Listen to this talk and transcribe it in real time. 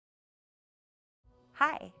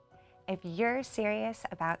Hi, if you're serious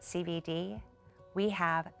about CBD, we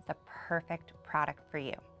have the perfect product for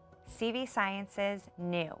you. CV Science's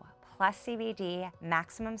new PlusCBD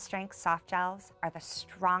Maximum Strength Softgels are the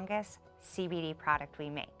strongest CBD product we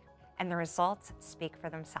make, and the results speak for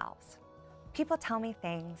themselves. People tell me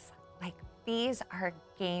things like, these are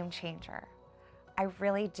a game changer. I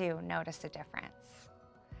really do notice a difference.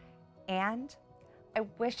 And I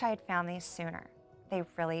wish I had found these sooner. They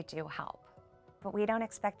really do help. But we don't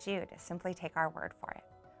expect you to simply take our word for it,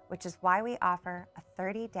 which is why we offer a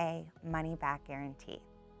 30-day money-back guarantee.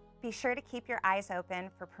 Be sure to keep your eyes open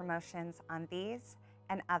for promotions on these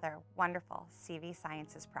and other wonderful CV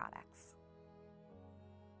Sciences products.